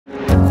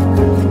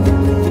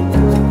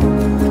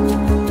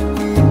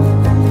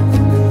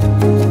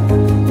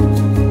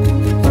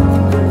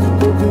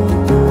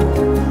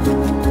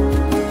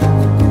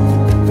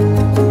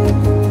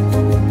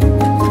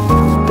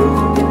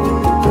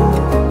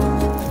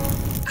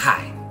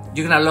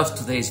You're gonna love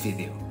today's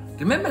video.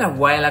 Remember a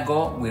while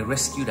ago we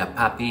rescued a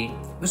puppy?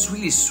 It was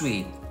really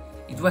sweet.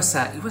 It was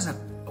a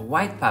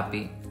white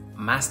puppy,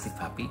 mastiff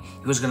puppy.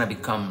 He was gonna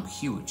become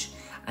huge.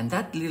 And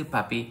that little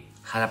puppy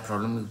had a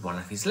problem with one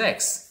of his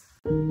legs.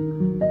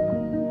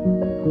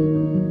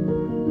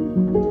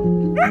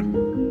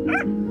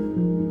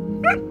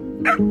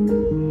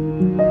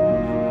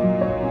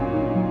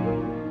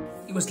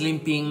 He was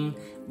limping.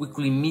 We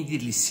could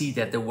immediately see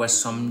that there was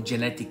some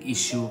genetic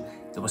issue.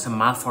 There was a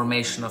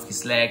malformation of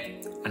his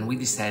leg, and we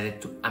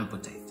decided to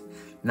amputate.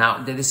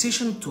 Now, the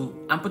decision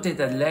to amputate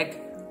that leg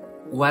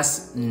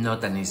was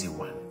not an easy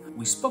one.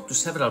 We spoke to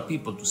several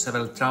people, to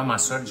several trauma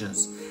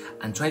surgeons,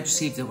 and tried to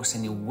see if there was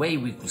any way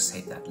we could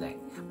save that leg.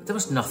 But there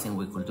was nothing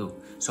we could do,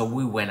 so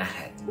we went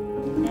ahead.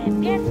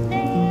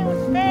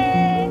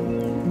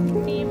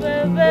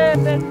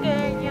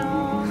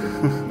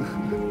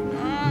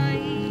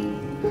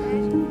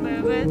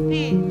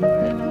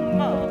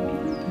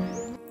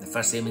 The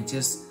first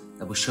images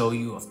that we show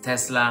you of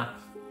Tesla,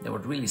 they were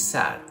really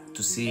sad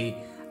to see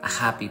a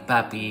happy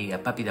puppy, a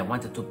puppy that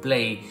wanted to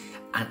play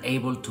and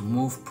able to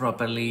move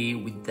properly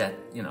with that,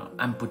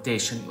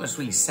 amputation. It was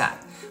really sad.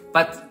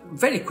 But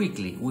very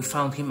quickly, we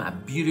found him a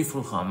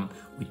beautiful home.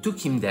 We took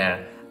him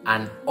there,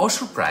 and oh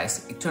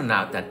surprise, it turned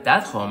out that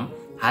that home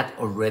had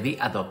already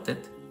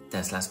adopted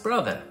Tesla's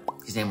brother.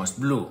 His name was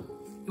Blue.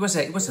 It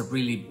was a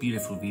really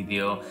beautiful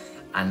video,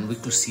 and we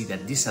could see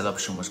that this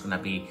adoption was gonna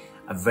be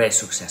a very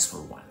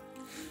successful one.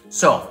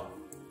 So,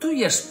 2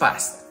 years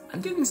passed,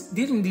 and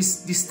during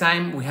this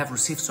time we have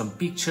received some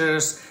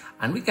pictures,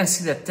 and we can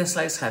see that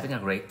Tesla is having a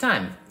great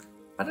time.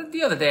 But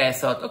the other day I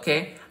thought,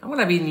 okay, I'm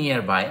gonna be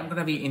nearby, I'm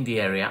gonna be in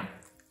the area.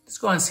 Let's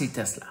go and see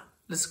Tesla.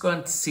 Let's go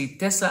and see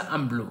Tesla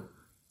and Blue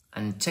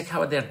and check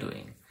how they're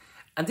doing.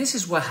 And this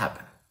is what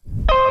happened.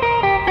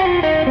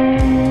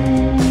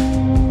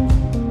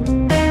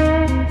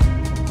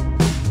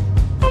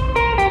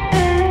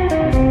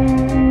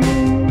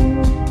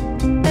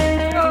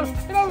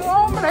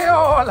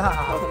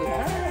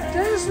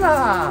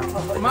 Tesla,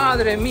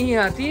 madre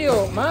mía,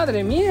 tío,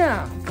 madre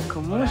mía.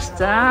 ¿Cómo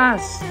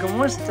estás?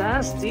 ¿Cómo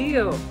estás,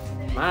 tío?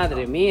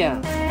 Madre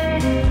mía.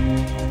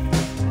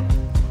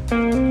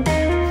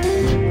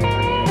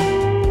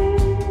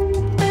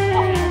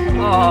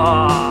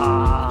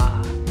 Oh.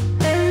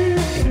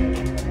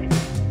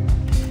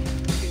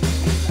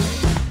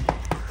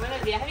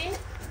 Buenos días, ¿bien?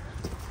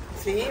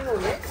 Sí, muy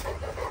bien.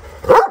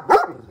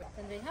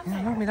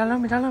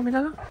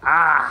 Míralo.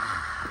 ¡Ah!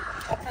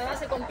 Además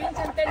se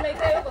compinchan Telma y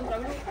Teo contra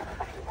Blue.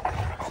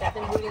 Se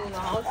hacen bullying unos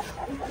a otros.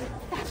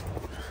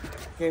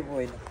 Qué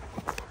bueno.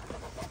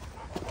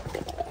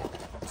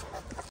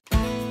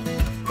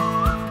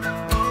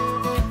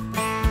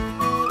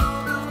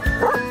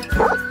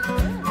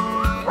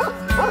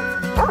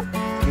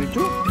 ¿Y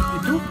tú?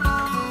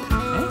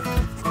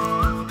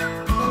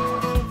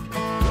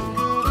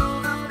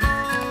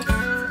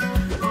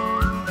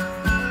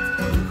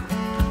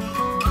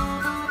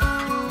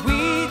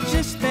 We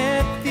just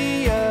met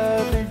the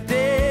other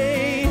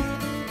day.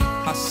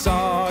 I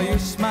saw your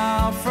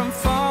smile from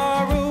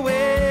far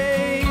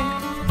away.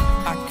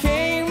 I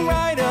came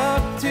right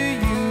up to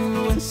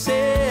you and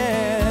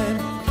said,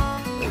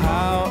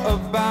 how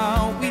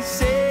about we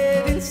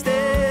said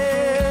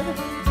instead?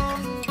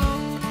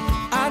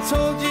 I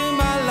told you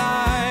my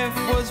life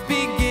was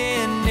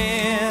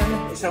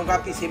beginning. Son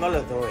guapísimos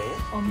los dos, ¿eh?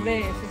 Hombre,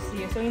 eso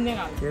sí, eso es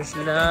innegable.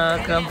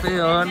 Tesla,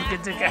 campeón, que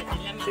te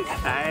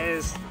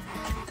caes.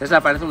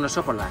 Tesla parece un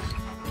oso polar.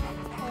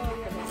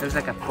 It's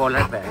like a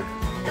polar bear.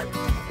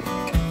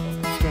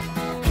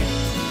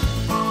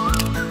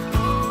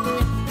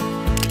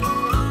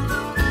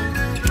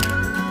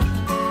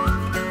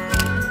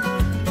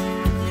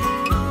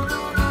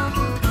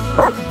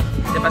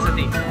 ¿Qué te pasa a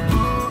ti?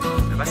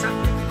 ¿Qué pasa?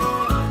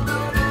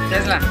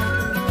 Tesla.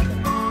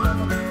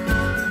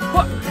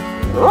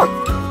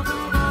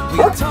 We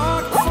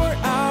talked for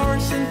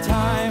hours and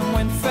time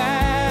went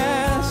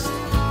fast.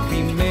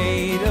 We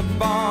made a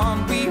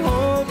bond we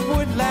hope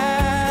would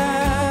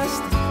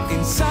last.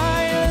 In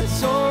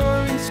silence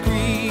or in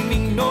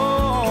screaming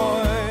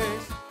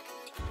noise.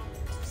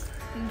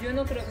 Yo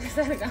no creo que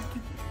salga.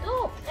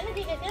 Tú, ven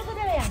aquí, que quiero que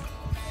te vean.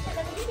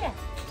 Esta camilla.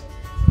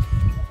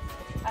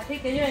 Así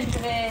que yo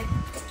entre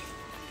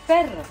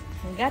perro,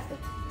 gato,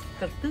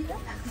 tortuga,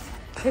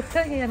 esto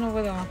que ya no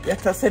puedo más. Ya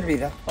está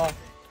servida. Oh.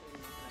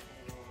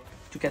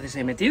 ¿Tú qué haces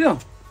ahí metido?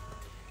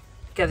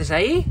 ¿Qué haces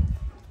ahí?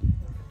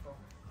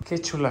 Qué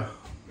chula.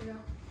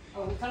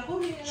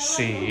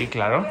 Sí,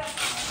 claro.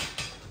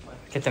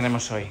 ¿Qué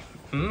tenemos hoy?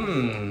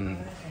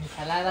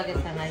 Ensalada que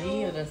están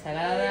allí, otra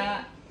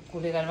ensalada,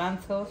 curry de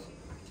garbanzos.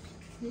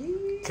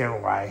 Qué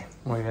guay.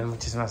 Muy bien,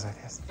 muchísimas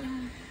gracias.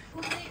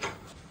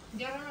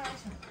 Yo no lo he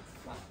hecho.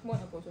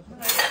 Bueno, pues eso.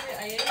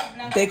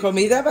 De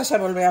comida vas a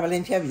volver a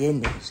Valencia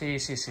bien. Sí,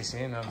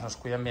 nos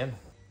cuidan bien.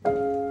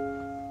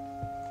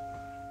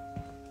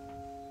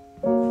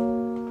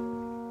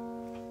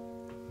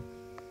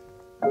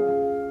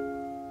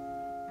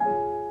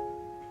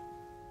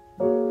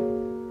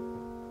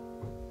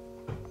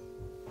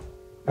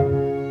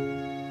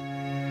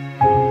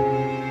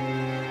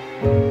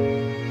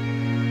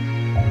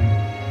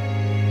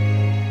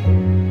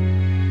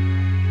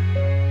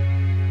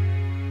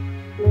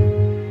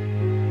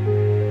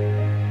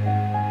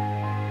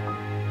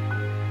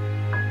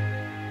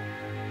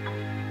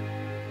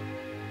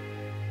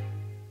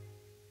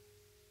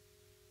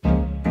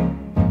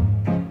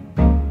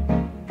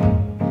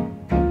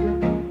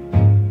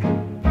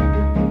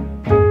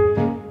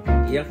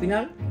 al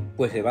final,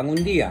 pues se van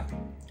un día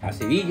a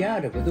Sevilla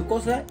a recoger sus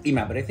cosas y me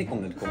aparece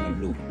con el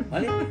Blue,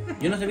 ¿vale?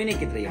 Yo no sabía ni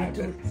qué traía el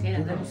perro.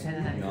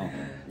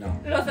 No.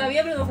 Lo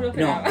sabía, pero no lo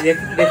esperaba.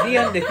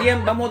 No,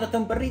 decían, vamos a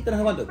adoptar un perrito, no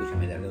sé cuánto.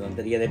 Escúchame, la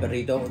tontería de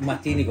perrito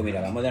más cínico,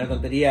 mira, vamos a dar la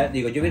tontería.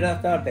 Digo, yo hubiera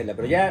adoptado a Tesla,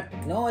 pero ya,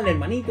 no, el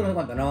hermanito, no sé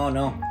cuánto.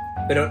 No.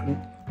 Pero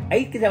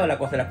ahí quedaba la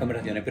cosa de las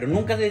conversaciones, pero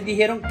nunca les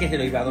dijeron que se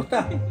lo iba a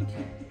adoptar.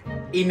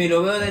 Y me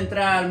lo veo de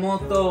entrar al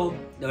mozo,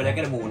 de verdad que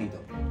era muy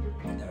bonito.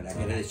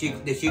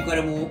 De chico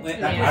era muy...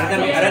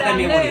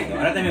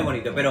 ahora también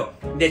bonito, pero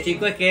de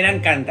chico es que era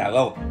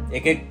encantador.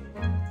 Es que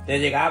te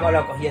llegaba,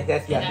 lo cogías, te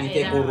hacía así,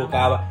 te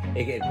currucaba.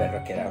 Es que el perro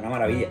es que era una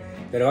maravilla.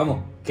 Pero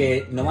vamos,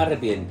 que no me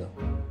arrepiento.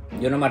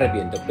 Yo no me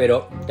arrepiento,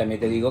 pero también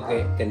te digo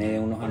que tener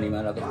unos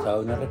animales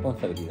adoptados es una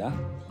responsabilidad.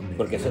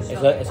 Porque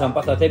eso han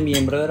pasado a ser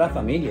miembros de la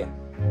familia.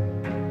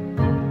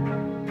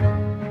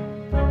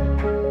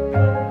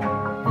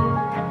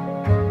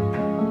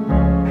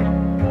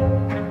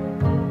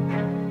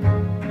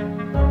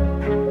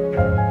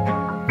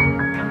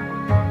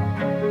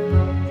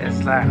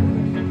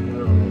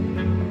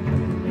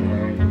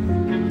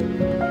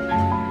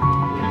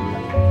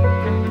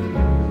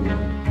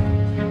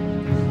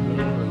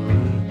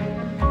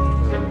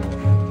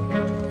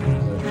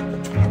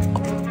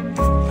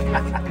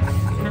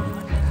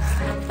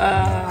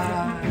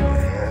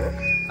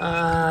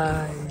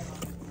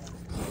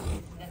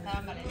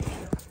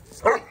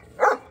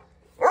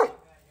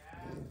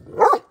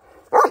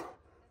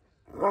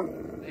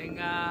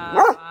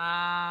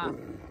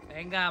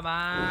 Venga,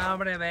 va,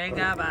 hombre,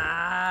 venga,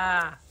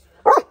 va.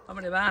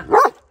 Hombre, va.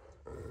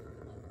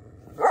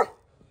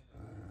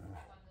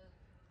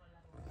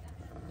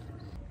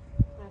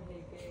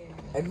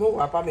 Es muy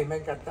guapa, a mí me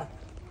encanta.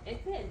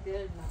 Este es el tío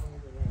del más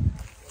bonito.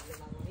 El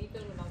más bonito,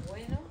 el más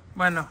bueno,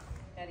 Bueno,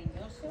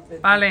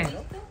 cariñoso. vale.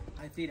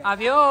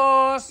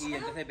 Adiós. Y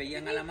entonces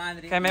veían a la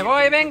madre. Que me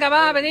voy, venga,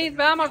 va, venid,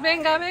 vamos,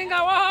 venga,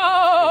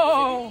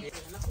 wow.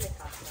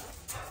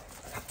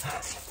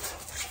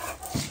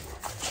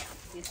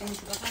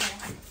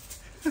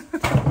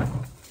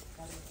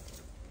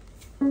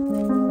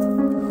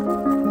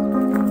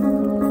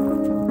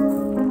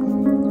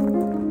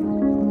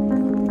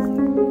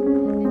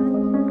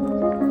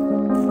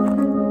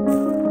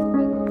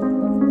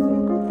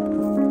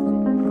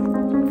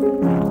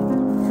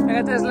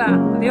 Venga, Tesla,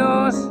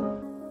 adiós.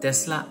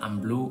 Tesla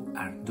and Blue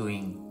are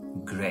doing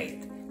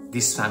great.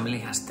 This family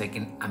has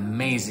taken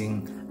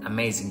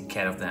amazing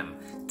care of them.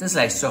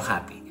 Tesla is so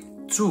happy.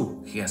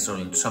 True, he has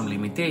some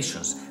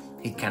limitations.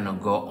 He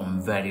cannot go on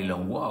very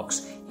long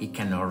walks. He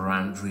cannot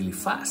run really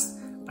fast.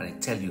 But I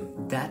tell you,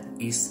 that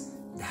is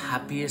the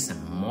happiest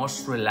and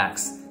most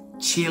relaxed,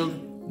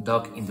 chilled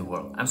dog in the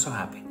world. I'm so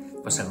happy.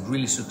 It was a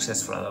really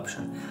successful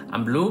adoption.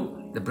 And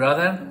Blue, the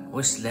brother,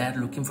 was there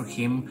looking for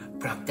him,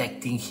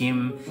 protecting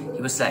him.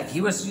 He was like, did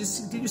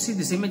you see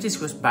these images?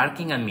 He was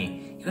barking at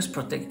me. He was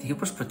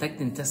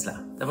protecting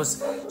Tesla. That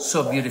was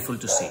so beautiful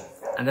to see.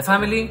 And the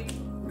family,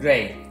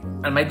 great.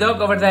 And my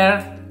dog over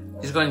there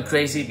is going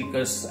crazy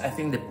because I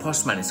think the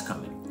postman is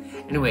coming.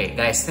 Anyway,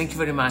 guys, thank you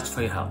very much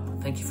for your help.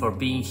 Thank you for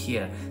being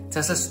here.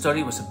 Tesla's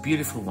story was a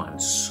beautiful one.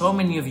 So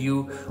many of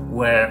you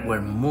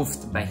were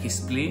moved by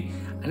his plea,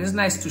 and it's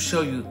nice to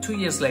show you 2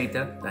 years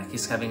later that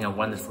he's having a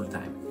wonderful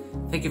time.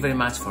 Thank you very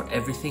much for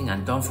everything,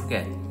 and don't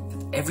forget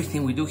that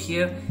everything we do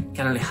here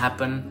can only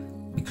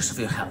happen because of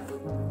your help.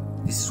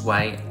 This is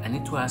why I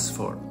need to ask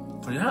for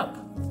your help.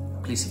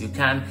 Please, if you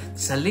can,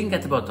 there's a link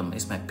at the bottom.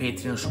 It's my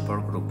Patreon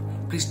support group.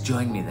 Please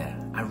join me there.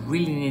 I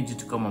really need you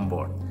to come on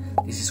board.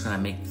 This is gonna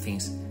make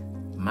things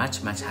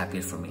much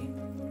happier for me.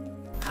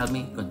 Help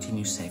me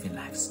continue saving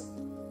lives.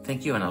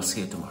 Thank you, and I'll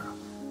see you tomorrow.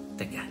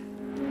 Take care.